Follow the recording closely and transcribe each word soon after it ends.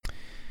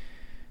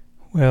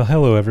Well,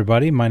 hello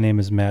everybody. My name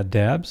is Matt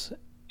Dabbs,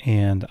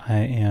 and I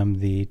am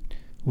the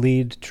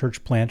lead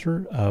church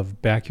planter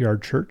of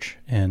Backyard Church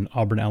in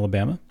Auburn,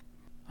 Alabama.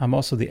 I'm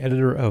also the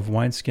editor of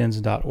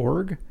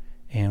wineskins.org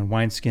and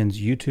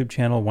Wineskins YouTube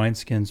channel,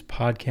 Wineskins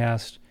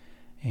podcast.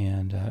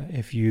 And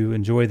if you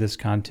enjoy this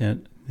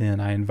content, then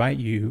I invite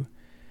you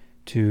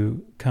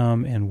to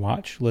come and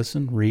watch,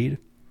 listen, read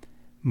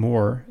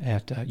more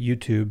at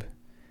YouTube,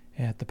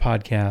 at the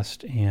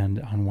podcast, and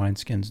on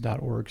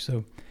wineskins.org.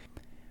 So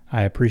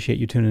I appreciate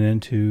you tuning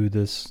in to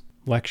this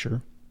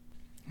lecture.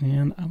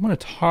 And I want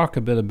to talk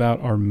a bit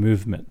about our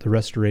movement, the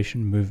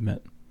Restoration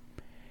Movement.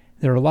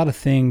 There are a lot of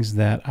things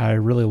that I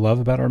really love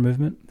about our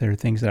movement. There are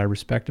things that I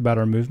respect about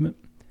our movement.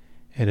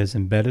 It is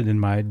embedded in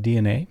my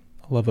DNA,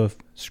 a love of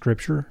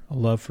Scripture, a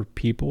love for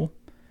people,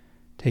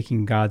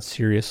 taking God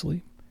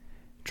seriously,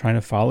 trying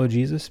to follow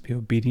Jesus, be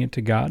obedient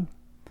to God.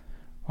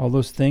 All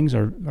those things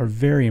are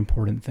very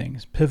important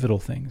things, pivotal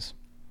things.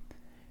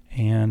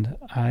 And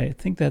I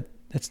think that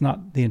that's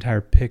not the entire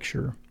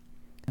picture.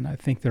 And I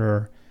think there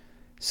are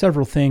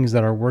several things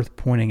that are worth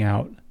pointing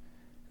out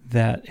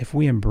that if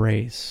we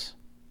embrace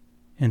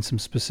in some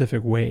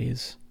specific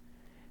ways,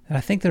 I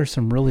think there's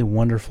some really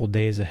wonderful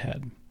days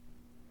ahead.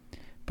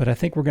 But I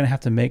think we're going to have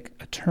to make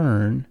a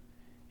turn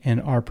in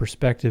our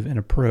perspective and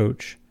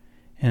approach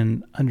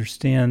and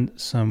understand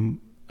some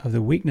of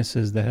the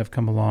weaknesses that have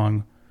come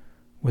along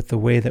with the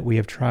way that we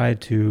have tried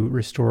to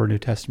restore New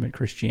Testament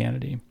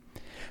Christianity.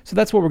 So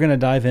that's what we're going to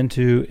dive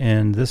into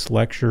in this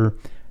lecture,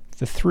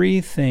 the 3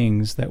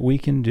 things that we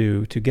can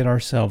do to get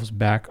ourselves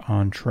back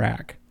on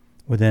track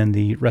within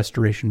the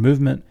Restoration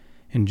Movement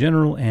in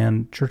general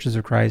and Churches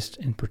of Christ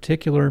in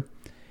particular.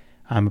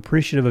 I'm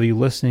appreciative of you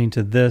listening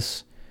to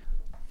this.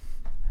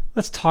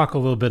 Let's talk a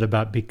little bit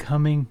about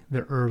becoming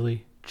the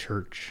early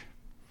church.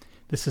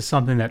 This is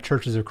something that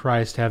Churches of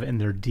Christ have in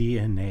their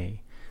DNA,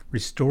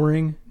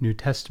 restoring New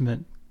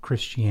Testament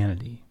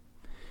Christianity.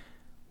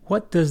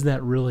 What does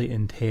that really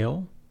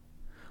entail?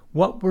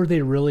 What were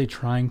they really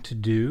trying to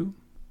do?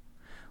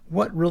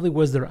 What really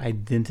was their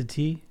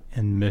identity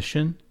and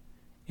mission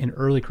in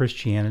early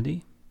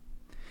Christianity?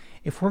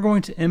 If we're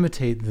going to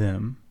imitate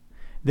them,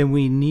 then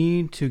we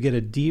need to get a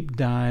deep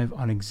dive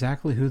on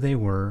exactly who they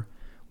were,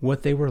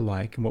 what they were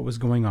like, and what was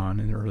going on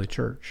in the early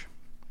church.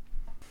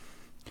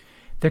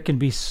 There can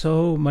be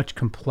so much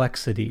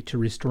complexity to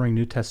restoring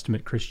New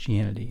Testament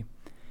Christianity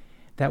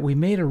that we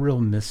made a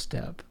real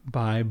misstep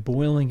by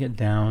boiling it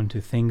down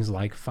to things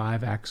like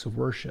 5 acts of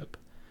worship.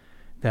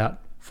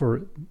 That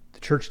for the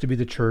church to be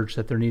the church,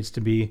 that there needs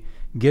to be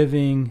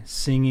giving,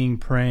 singing,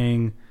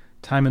 praying,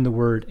 time in the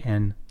Word,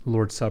 and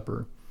Lord's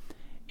Supper.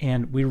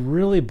 And we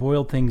really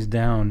boiled things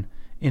down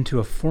into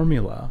a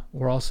formula,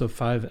 or also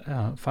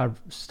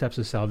 5 steps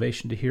of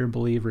salvation: to hear,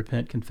 believe,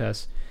 repent,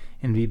 confess,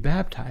 and be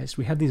baptized.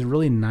 We have these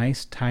really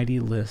nice, tidy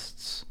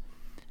lists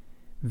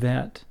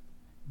that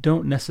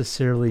don't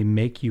necessarily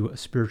make you a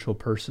spiritual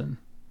person.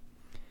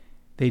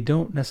 They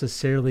don't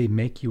necessarily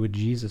make you a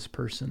Jesus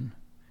person.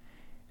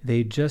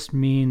 They just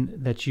mean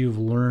that you've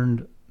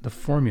learned the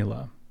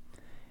formula.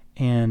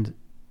 And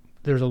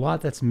there's a lot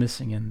that's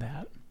missing in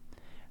that.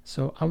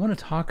 So I want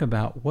to talk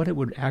about what it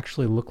would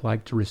actually look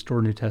like to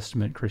restore New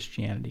Testament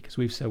Christianity. Because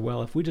we've said,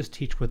 well, if we just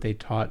teach what they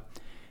taught,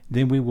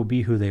 then we will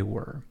be who they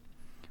were.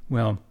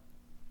 Well,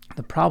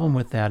 the problem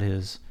with that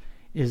is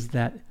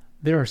that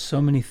there are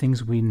so many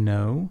things we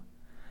know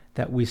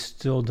that we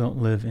still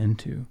don't live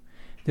into.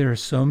 There are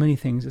so many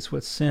things. It's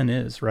what sin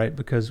is, right?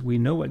 Because we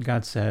know what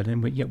God said,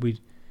 and yet we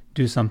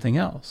do something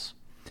else.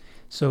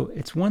 So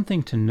it's one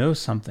thing to know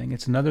something.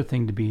 It's another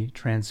thing to be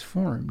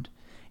transformed.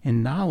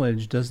 And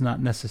knowledge does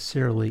not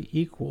necessarily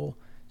equal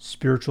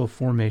spiritual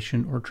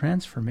formation or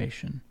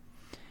transformation.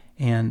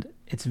 And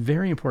it's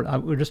very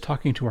important. We were just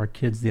talking to our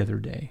kids the other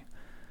day.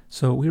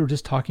 So we were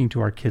just talking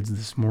to our kids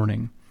this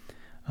morning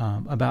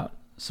about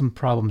some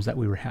problems that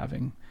we were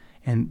having.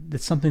 And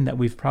it's something that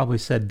we've probably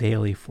said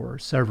daily for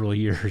several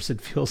years,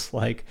 it feels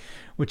like,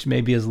 which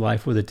maybe is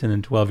life with a 10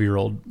 and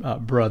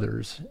 12-year-old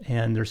brothers,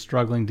 and they're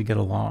struggling to get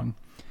along.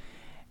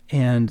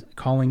 And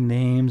calling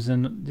names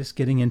and just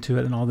getting into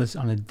it and all this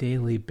on a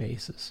daily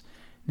basis.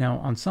 Now,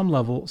 on some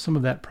level, some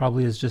of that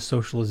probably is just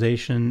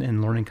socialization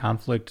and learning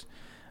conflict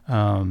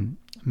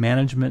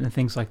management and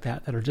things like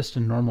that are just a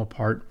normal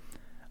part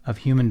of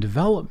human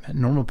development,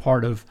 normal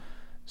part of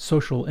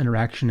social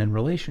interaction and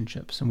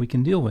relationships, and we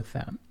can deal with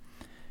that.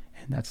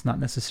 And that's not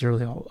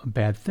necessarily all a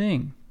bad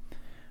thing.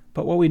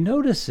 But what we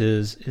notice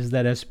is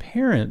that as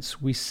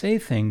parents, we say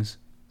things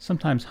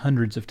sometimes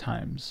hundreds of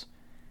times,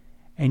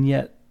 and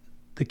yet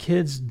the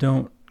kids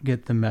don't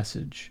get the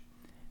message.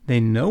 They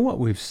know what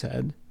we've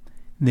said,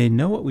 they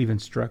know what we've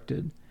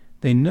instructed,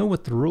 they know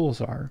what the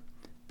rules are,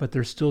 but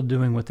they're still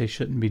doing what they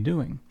shouldn't be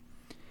doing.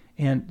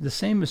 And the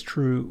same is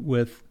true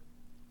with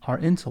our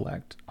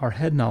intellect, our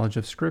head knowledge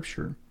of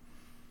Scripture.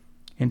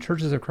 In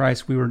Churches of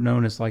Christ, we were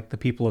known as like the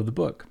people of the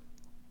book.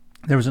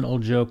 There was an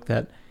old joke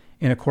that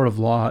in a court of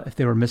law, if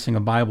they were missing a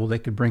Bible, they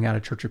could bring out a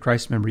Church of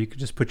Christ member. You could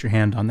just put your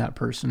hand on that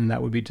person, and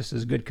that would be just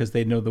as good because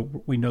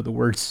we know the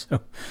words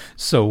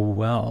so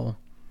well.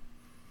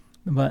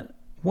 But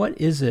What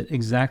is it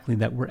exactly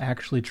that we're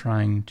actually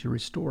trying to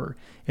restore?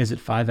 Is it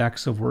 5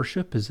 acts of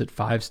worship? Is it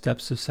 5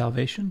 steps of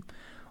salvation?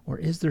 Or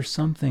is there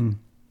something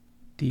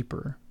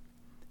deeper?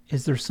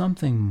 Is there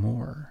something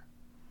more?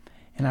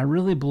 And I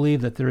really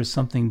believe that there is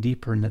something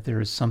deeper and that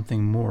there is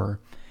something more.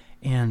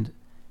 And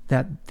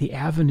that the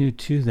avenue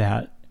to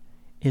that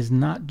is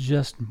not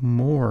just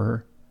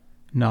more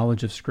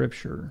knowledge of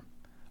Scripture,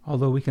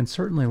 although we can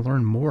certainly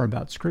learn more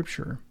about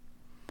Scripture.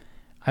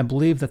 I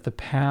believe that the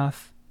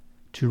path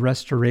to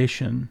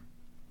restoration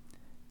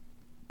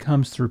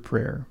comes through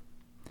prayer,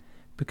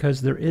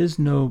 because there is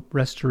no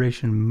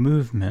restoration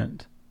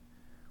movement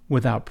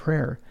without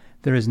prayer.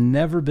 There has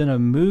never been a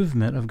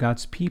movement of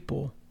God's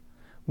people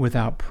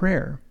without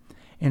prayer.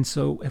 And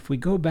so if we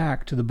go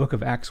back to the book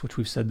of Acts, which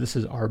we've said this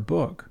is our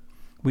book,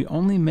 we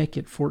only make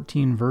it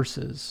 14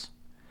 verses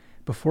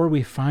before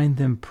we find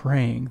them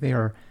praying. They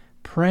are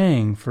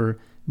praying for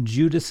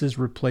Judas's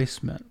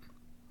replacement.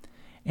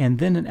 And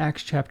then in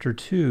Acts chapter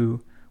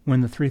 2,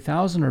 when the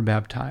 3,000 are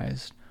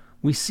baptized,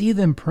 we see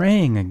them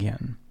praying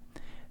again.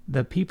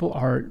 The people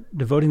are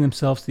devoting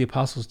themselves to the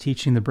apostles'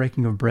 teaching, the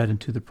breaking of bread, and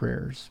to the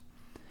prayers.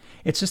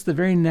 It's just the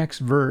very next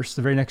verse,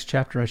 the very next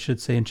chapter, I should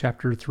say, in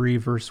chapter 3,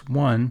 verse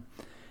 1,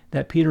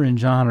 that Peter and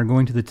John are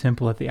going to the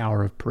temple at the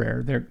hour of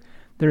prayer.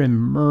 They're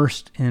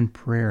immersed in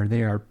prayer.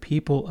 They are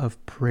people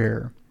of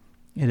prayer.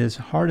 It is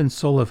heart and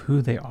soul of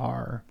who they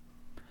are.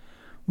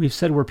 We've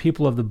said we're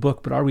people of the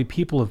book, but are we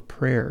people of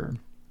prayer?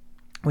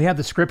 We have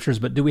the scriptures,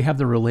 but do we have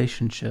the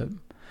relationship?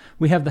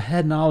 We have the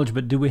head knowledge,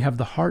 but do we have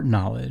the heart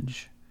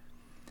knowledge?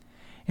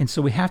 And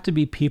so we have to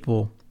be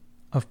people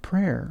of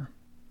prayer.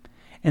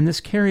 And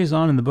this carries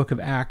on in the book of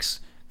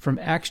Acts, from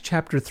Acts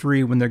chapter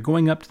 3, when they're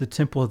going up to the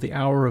temple at the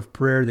hour of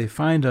prayer. They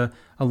find a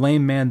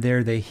lame man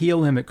there. They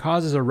heal him. It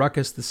causes a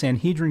ruckus. The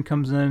Sanhedrin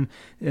comes in,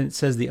 and it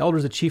says the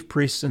elders, the chief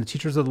priests, and the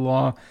teachers of the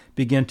law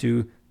begin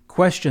to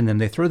question them.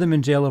 They throw them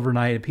in jail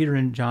overnight. Peter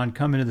and John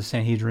come into the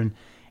Sanhedrin,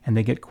 and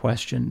they get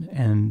questioned.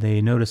 And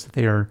they notice that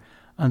they are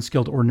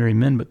unskilled, ordinary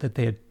men, but that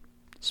they had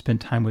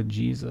spent time with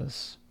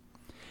Jesus.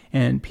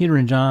 And Peter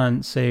and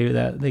John say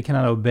that they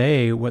cannot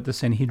obey what the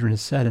Sanhedrin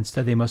has said.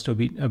 Instead, they must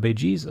obey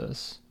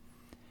Jesus.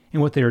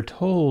 And what they are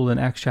told in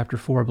Acts chapter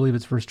 4, I believe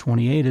it's verse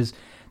 28, is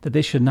that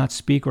they should not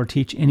speak or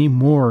teach any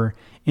more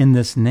in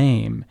this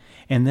name.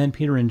 And then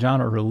Peter and John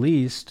are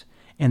released,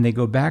 and they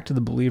go back to the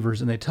believers,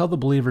 and they tell the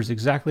believers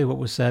exactly what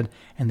was said,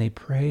 and they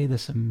pray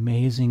this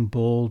amazing,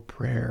 bold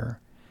prayer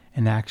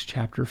in Acts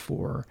chapter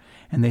 4.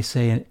 And they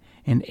say,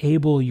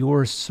 enable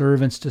your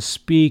servants to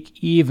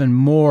speak even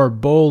more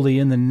boldly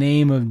in the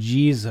name of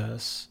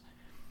Jesus.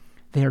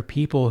 They are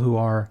people who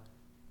are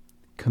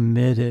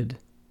committed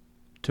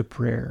to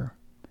prayer.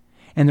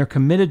 And they're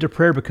committed to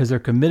prayer because they're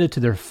committed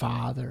to their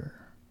Father.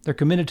 They're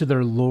committed to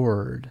their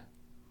Lord.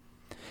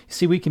 You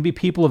see, we can be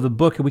people of the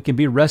book, and we can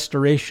be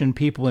restoration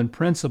people in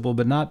principle,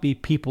 but not be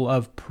people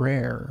of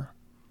prayer.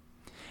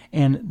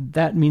 And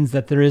that means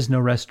that there is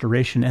no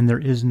restoration and there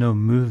is no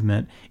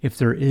movement if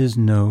there is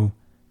no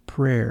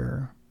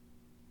prayer.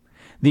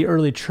 The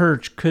early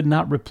church could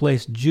not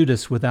replace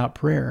Judas without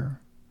prayer.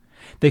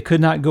 They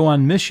could not go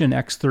on mission,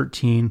 Acts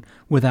 13,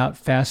 without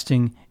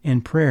fasting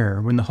and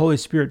prayer. When the Holy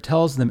Spirit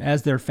tells them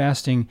as they're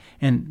fasting,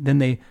 and then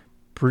they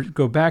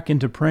go back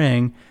into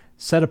praying,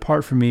 set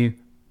apart for me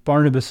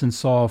Barnabas and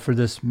Saul for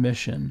this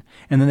mission.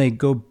 And then they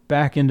go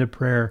back into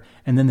prayer,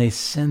 and then they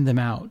send them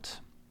out.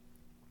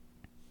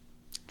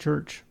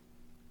 Church,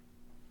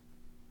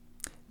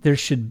 there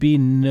should be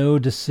no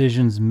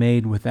decisions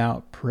made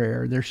without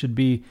prayer. There should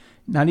be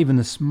not even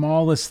the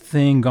smallest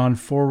thing gone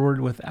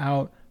forward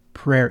without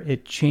prayer.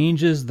 It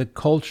changes the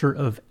culture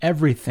of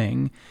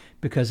everything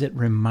because it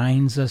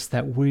reminds us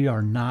that we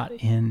are not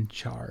in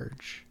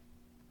charge,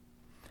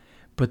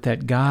 but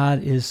that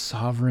God is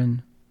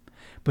sovereign,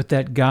 but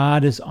that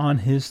God is on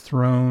his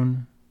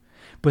throne,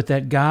 but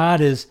that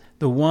God is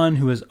the one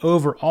who is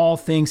over all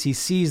things. He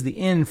sees the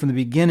end from the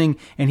beginning,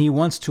 and he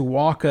wants to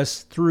walk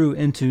us through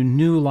into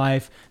new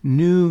life,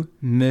 new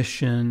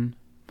mission,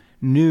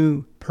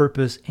 new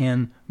purpose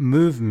and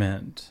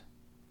movement.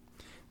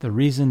 The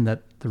reason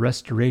that the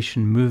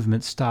restoration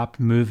movement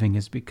stopped moving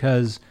is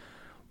because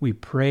we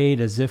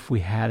prayed as if we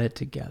had it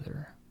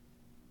together.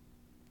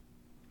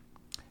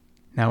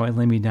 Now I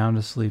lay me down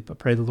to sleep. I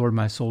pray the Lord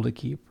my soul to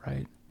keep,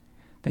 right?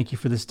 Thank you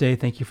for this day.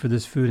 Thank you for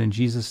this food. In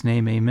Jesus'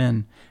 name,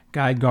 amen.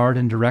 Guide, guard,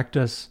 and direct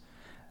us.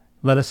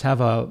 Let us have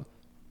a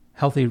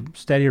healthy,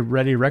 steady,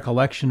 ready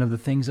recollection of the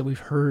things that we've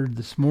heard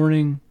this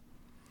morning.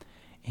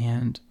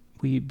 And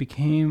we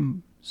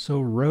became so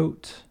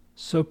rote,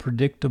 so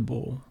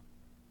predictable,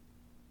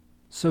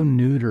 so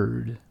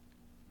neutered,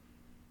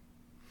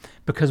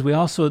 because we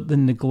also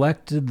then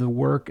neglected the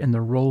work and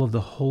the role of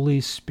the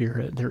Holy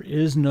Spirit. There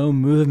is no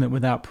movement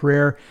without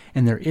prayer,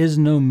 and there is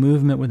no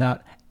movement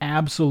without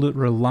absolute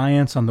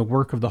reliance on the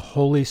work of the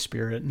Holy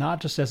Spirit,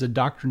 not just as a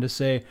doctrine to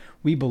say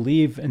we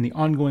believe in the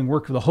ongoing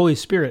work of the Holy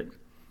Spirit.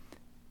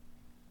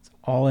 It's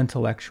all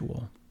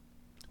intellectual.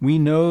 We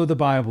know the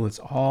Bible, it's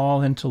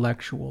all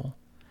intellectual.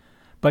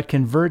 But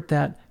convert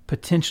that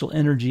potential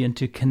energy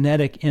into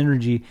kinetic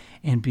energy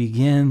and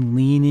begin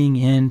leaning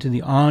into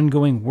the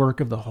ongoing work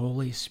of the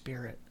Holy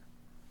Spirit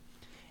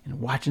and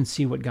watch and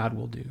see what God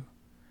will do.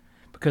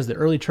 Because the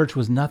early church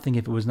was nothing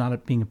if it was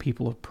not being a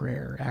people of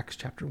prayer. Acts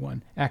chapter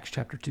 1, Acts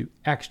chapter 2,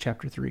 Acts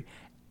chapter 3,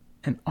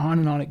 and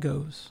on it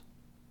goes.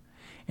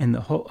 And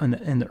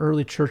the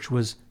early church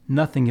was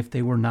nothing if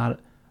they were not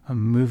a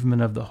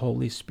movement of the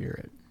Holy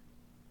Spirit.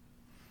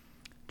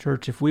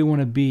 Church, if we want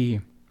to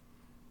be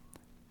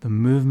the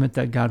movement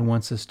that God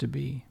wants us to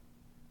be,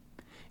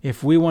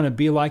 if we want to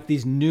be like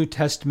these New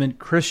Testament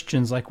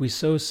Christians, like we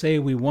so say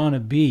we want to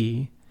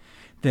be,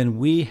 then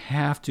we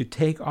have to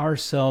take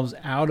ourselves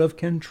out of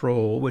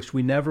control, which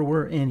we never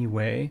were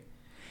anyway,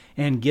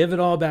 and give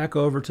it all back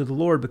over to the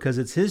Lord because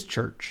it's His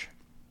church.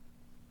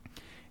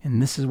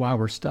 And this is why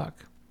we're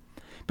stuck.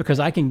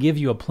 Because I can give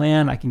you a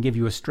plan, I can give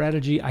you a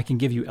strategy, I can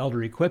give you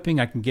elder equipping,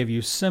 I can give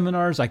you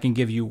seminars, I can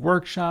give you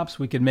workshops,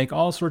 we can make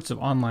all sorts of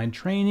online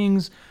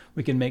trainings,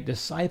 we can make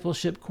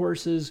discipleship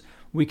courses,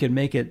 we can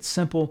make it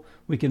simple,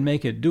 we can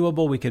make it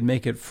doable, we can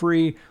make it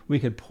free, we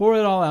could pour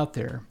it all out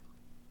there.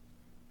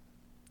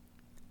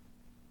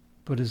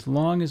 But as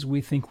long as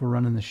we think we're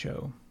running the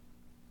show,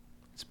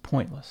 it's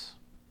pointless.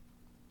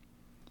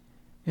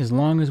 As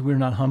long as we're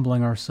not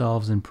humbling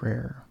ourselves in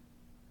prayer,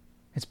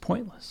 it's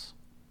pointless.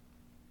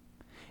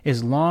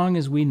 As long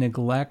as we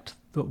neglect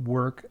the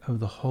work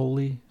of the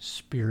Holy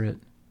Spirit,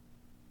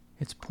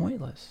 it's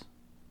pointless.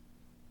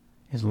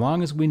 As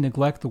long as we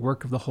neglect the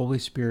work of the Holy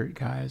Spirit,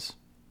 guys,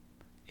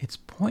 it's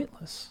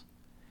pointless.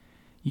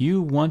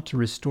 You want to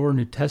restore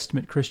New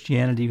Testament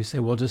Christianity, you say,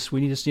 well,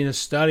 we just need to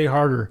study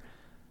harder.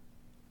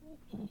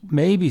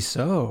 Maybe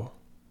so.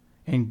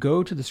 And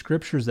go to the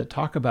scriptures that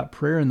talk about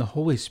prayer and the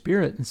Holy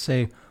Spirit and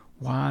say,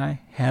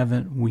 why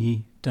haven't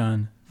we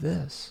done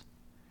this?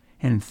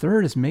 And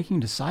third is making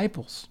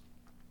disciples.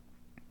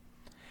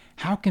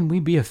 How can we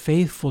be a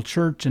faithful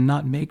church and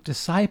not make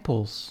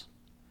disciples?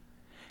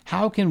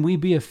 How can we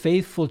be a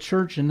faithful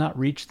church and not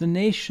reach the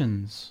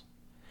nations?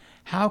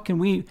 How can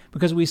we,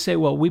 because we say,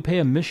 well, we pay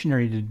a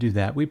missionary to do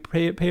that. We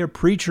pay a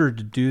preacher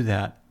to do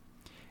that.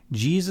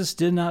 Jesus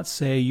did not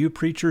say, you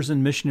preachers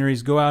and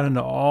missionaries go out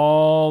into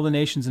all the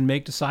nations and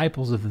make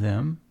disciples of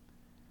them.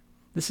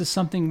 This is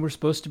something we're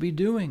supposed to be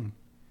doing.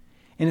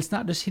 And it's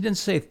not just, he didn't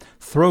say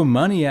throw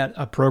money at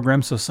a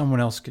program so someone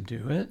else could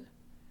do it.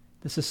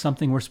 This is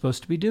something we're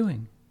supposed to be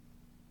doing.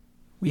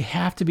 We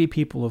have to be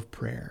people of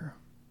prayer.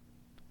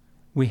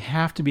 We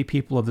have to be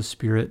people of the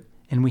Spirit,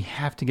 and we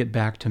have to get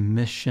back to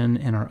mission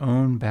in our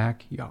own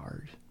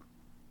backyard.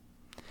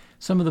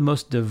 Some of the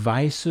most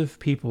divisive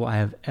people I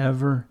have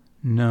ever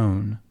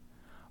known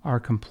are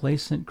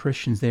complacent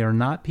Christians. They are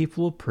not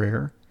people of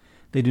prayer.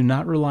 They do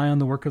not rely on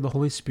the work of the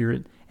Holy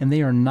Spirit, and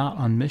they are not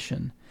on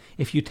mission.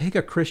 If you take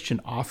a Christian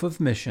off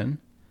of mission,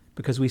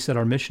 because we said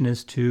our mission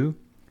is to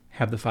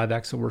have the 5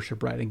 acts of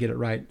worship right and get it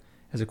right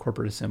as a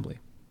corporate assembly.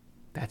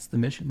 That's the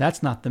mission.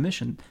 That's not the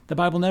mission. The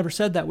Bible never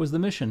said that was the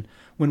mission.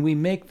 When we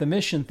make the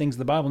mission things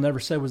the Bible never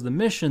said was the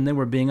mission, then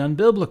we're being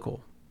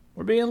unbiblical.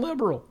 We're being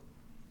liberal.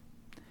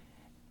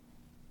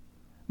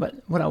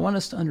 But what I want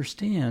us to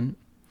understand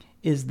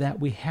is that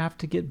we have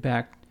to get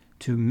back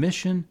to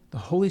mission, the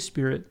Holy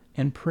Spirit,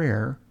 and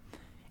prayer.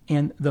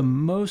 And the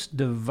most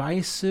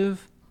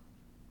divisive,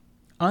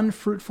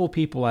 unfruitful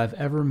people I've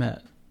ever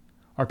met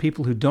are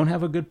people who don't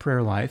have a good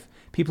prayer life,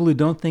 people who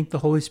don't think the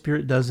Holy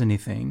Spirit does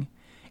anything,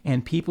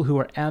 and people who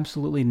are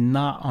absolutely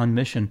not on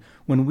mission.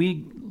 When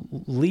we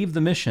leave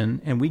the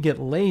mission and we get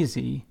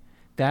lazy,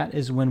 that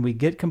is when we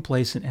get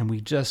complacent and we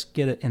just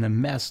get it in a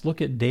mess.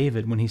 Look at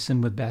David when he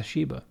sinned with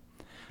Bathsheba.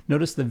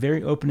 Notice the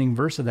very opening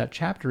verse of that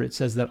chapter. It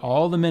says that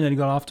all the men had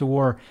gone off to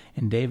war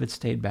and David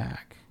stayed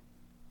back.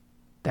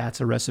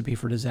 That's a recipe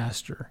for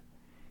disaster.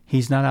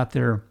 He's not out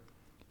there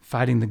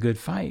fighting the good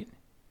fight.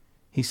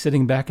 He's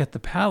sitting back at the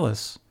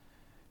palace,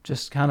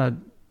 just kind of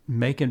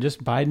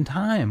just biding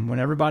time when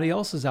everybody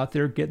else is out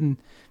there getting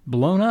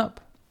blown up.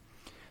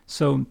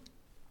 So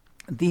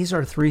these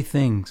are 3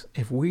 things.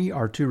 If we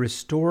are to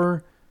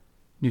restore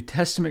New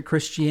Testament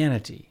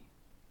Christianity,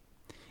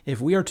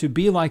 if we are to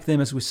be like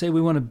them as we say we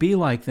want to be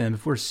like them,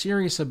 if we're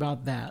serious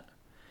about that,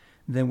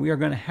 then we are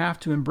going to have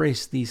to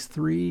embrace these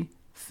 3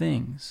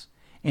 things.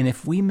 And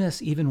if we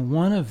miss even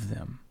one of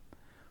them,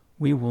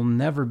 we will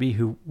never be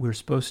who we're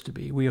supposed to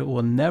be. We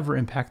will never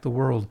impact the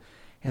world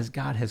as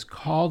God has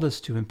called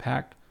us to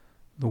impact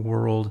the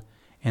world,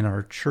 and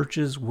our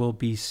churches will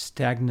be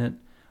stagnant.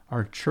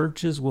 Our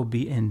churches will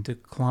be in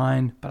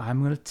decline. But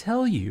I'm going to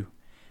tell you,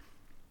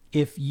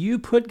 if you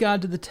put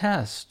God to the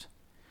test,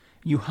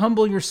 you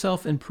humble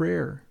yourself in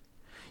prayer,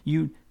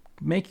 you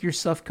make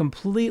yourself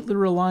completely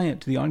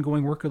reliant to the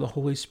ongoing work of the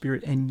Holy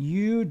Spirit, and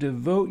you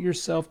devote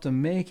yourself to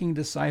making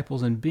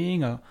disciples and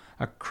being a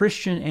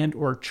Christian and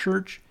or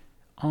church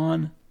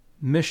on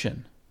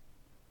mission,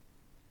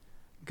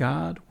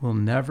 God will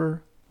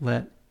never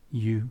let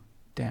you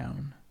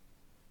down.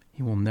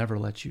 He will never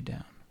let you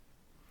down.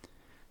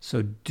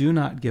 So do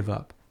not give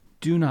up.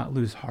 Do not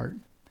lose heart.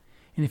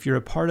 And if you're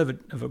a part of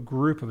a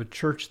group, of a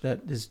church that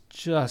is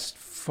just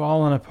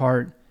falling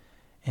apart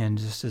and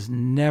just is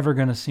never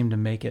going to seem to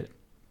make it,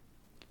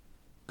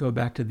 go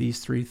back to these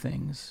 3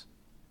 things.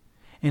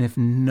 And if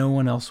no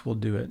one else will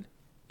do it,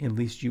 at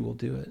least you will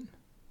do it.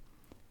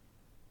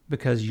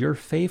 Because your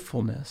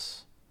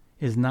faithfulness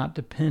is not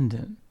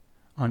dependent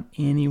on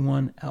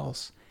anyone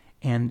else.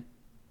 And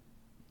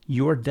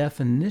your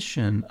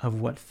definition of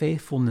what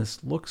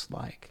faithfulness looks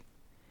like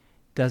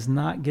does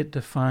not get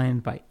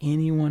defined by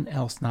anyone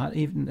else.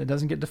 It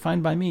doesn't get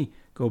defined by me.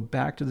 Go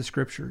back to the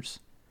scriptures.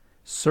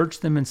 Search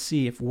them and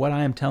see if what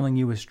I am telling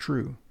you is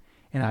true.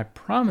 And I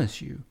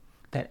promise you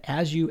that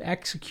as you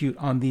execute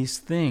on these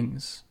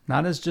things,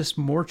 not as just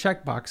more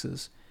check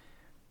boxes,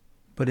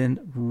 but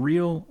in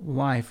real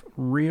life,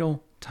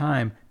 real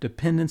time,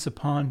 dependence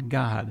upon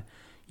God,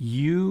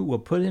 you will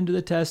put him to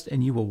the test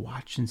and you will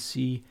watch and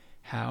see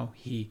how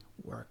he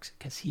works,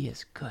 because he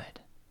is good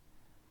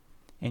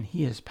and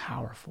he is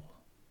powerful.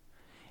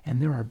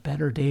 And there are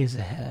better days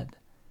ahead,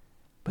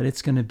 but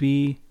it's going to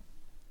be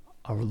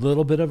a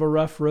little bit of a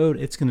rough road.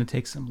 It's going to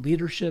take some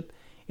leadership.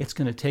 It's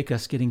going to take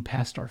us getting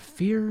past our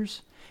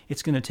fears.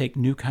 It's going to take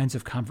new kinds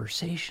of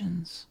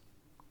conversations.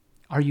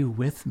 Are you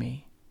with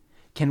me?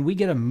 Can we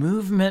get a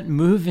movement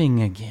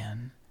moving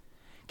again?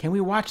 Can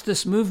we watch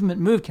this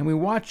movement move? Can we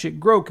watch it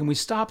grow? Can we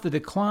stop the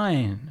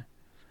decline?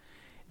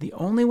 The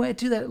only way to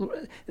do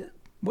that,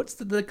 what's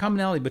the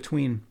commonality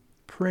between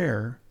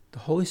prayer, the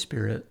Holy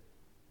Spirit,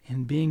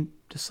 and being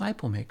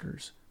disciple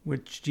makers,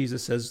 which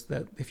Jesus says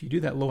that if you do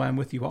that, lo, I am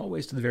with you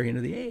always to the very end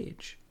of the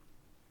age.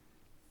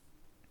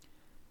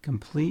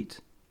 Complete,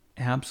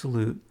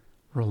 absolute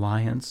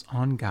reliance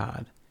on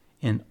God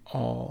in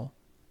all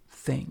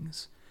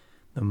things.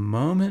 The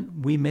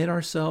moment we made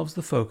ourselves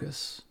the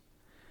focus,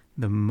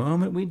 the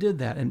moment we did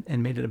that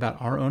and made it about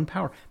our own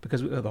power,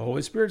 because the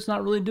Holy Spirit's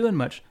not really doing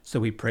much, so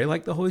we pray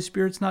like the Holy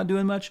Spirit's not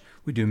doing much,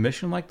 we do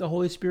mission like the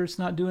Holy Spirit's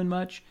not doing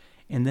much,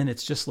 and then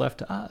it's just left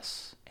to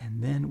us.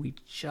 And then we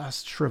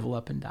just shrivel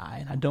up and die.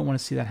 And I don't want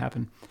to see that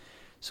happen.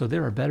 So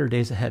there are better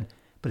days ahead,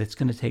 but it's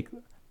going to take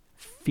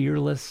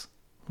fearless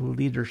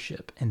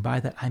leadership. And by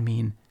that, I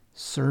mean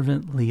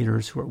servant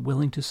leaders who are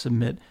willing to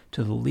submit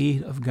to the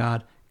lead of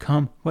God,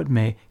 come what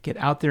may. Get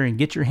out there and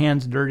get your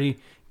hands dirty,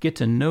 get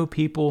to know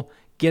people,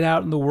 get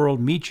out in the world,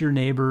 meet your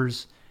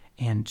neighbors,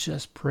 and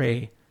just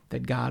pray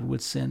that God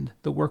would send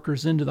the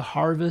workers into the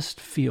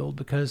harvest field,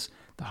 because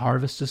the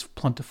harvest is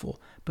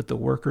plentiful, but the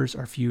workers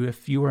are few.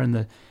 If you are in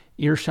the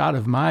earshot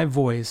of my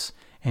voice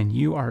and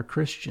you are a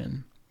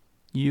Christian,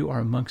 you are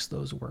amongst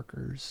those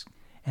workers.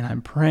 And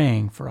I'm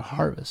praying for a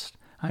harvest.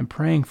 I'm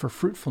praying for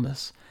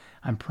fruitfulness.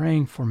 I'm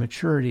praying for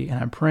maturity, and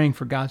I'm praying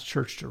for God's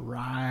church to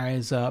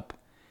rise up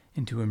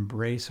and to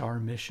embrace our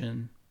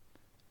mission.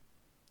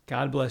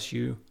 God bless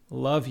you.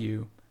 Love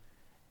you.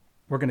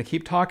 We're going to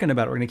keep talking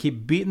about it. We're going to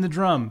keep beating the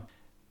drum.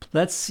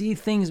 Let's see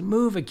things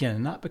move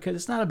again. Not because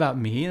it's not about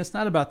me. It's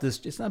not about this.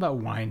 It's not about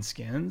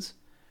wineskins.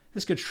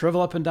 This could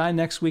shrivel up and die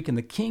next week, and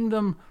the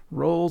kingdom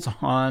rolls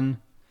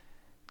on.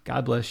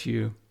 God bless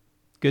you.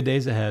 Good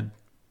days ahead.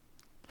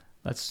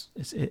 It's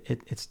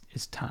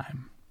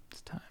time.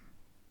 It's time.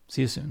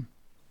 See you soon.